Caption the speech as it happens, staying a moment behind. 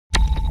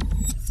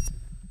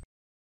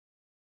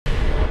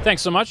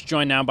Thanks so much.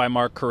 Joined now by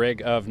Marc Carig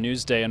of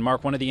Newsday. And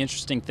Marc, one of the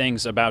interesting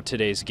things about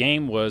today's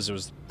game was it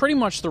was pretty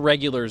much the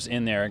regulars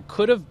in there. It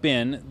could have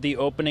been the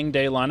opening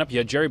day lineup. You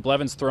had Jerry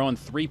Blevins throwing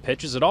 3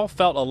 pitches. It all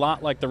felt a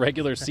lot like the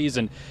regular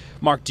season.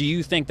 Marc, do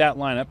you think that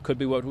lineup could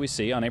be what we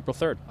see on April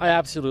 3rd? I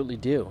absolutely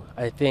do.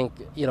 I think,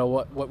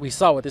 what we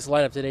saw with this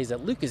lineup today is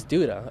that Lucas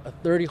Duda, a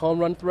 30 home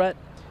run threat,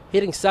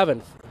 hitting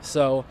 7th.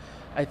 So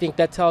I think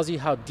that tells you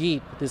how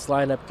deep this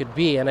lineup could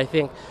be. And I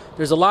think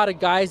there's a lot of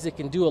guys that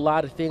can do a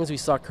lot of things. We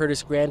saw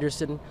Curtis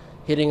Granderson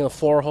hitting a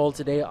 4-hole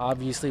today,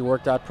 obviously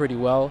worked out pretty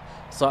well.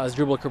 Saw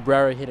Asdrubal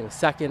Cabrera hitting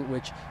 2nd,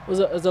 which was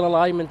an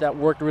alignment that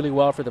worked really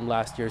well for them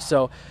last year.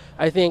 So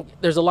I think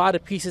there's a lot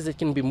of pieces that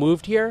can be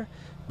moved here.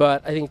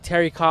 But I think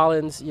Terry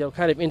Collins,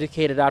 kind of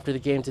indicated after the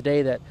game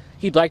today that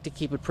he'd like to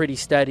keep it pretty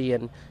steady,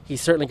 and he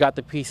certainly got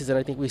the pieces, and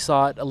I think we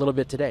saw it a little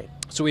bit today.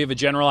 So we have a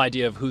general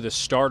idea of who the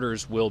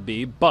starters will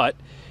be, but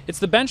it's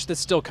the bench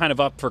that's still kind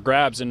of up for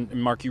grabs. And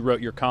Marc, you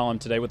wrote your column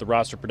today with the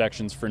roster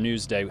predictions for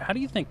Newsday. How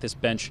do you think this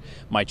bench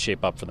might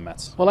shape up for the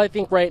Mets? Well, I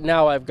think right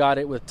now I've got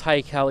it with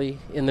Ty Kelly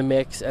in the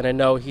mix, and I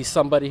know he's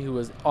somebody who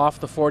was off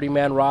the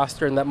 40-man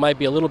roster, and that might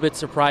be a little bit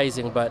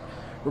surprising, but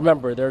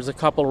remember, there's a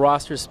couple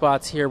roster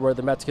spots here where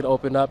the Mets could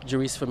open up,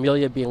 Jeurys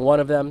Familia being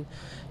one of them.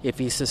 If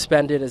he's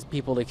suspended, as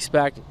people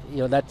expect,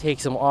 that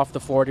takes him off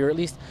the 40, or at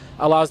least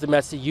allows the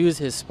Mets to use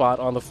his spot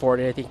on the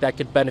 40. I think that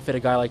could benefit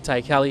a guy like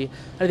Ty Kelly.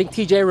 I think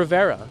TJ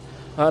Rivera,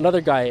 another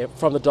guy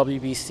from the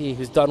WBC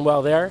who's done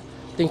well there.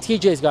 I think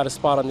TJ's got a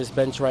spot on this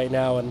bench right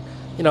now. And,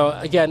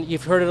 again,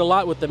 you've heard it a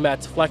lot with the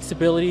Mets.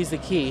 Flexibility is the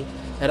key.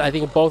 And I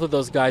think both of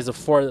those guys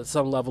afford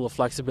some level of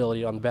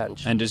flexibility on the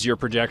bench. And does your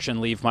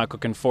projection leave Michael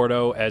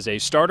Conforto as a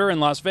starter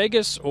in Las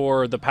Vegas,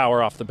 or the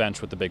power off the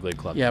bench with the big league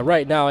club? Yeah,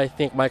 right now I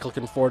think Michael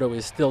Conforto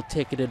is still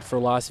ticketed for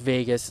Las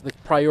Vegas. The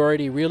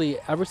priority really,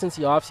 ever since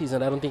the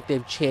offseason, I don't think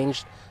they've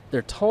changed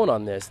their tone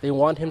on this. They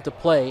want him to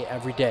play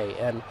every day,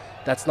 and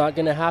that's not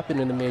going to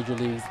happen in the major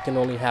leagues. It can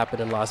only happen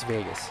in Las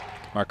Vegas.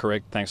 Marc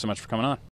Carig, thanks so much for coming on.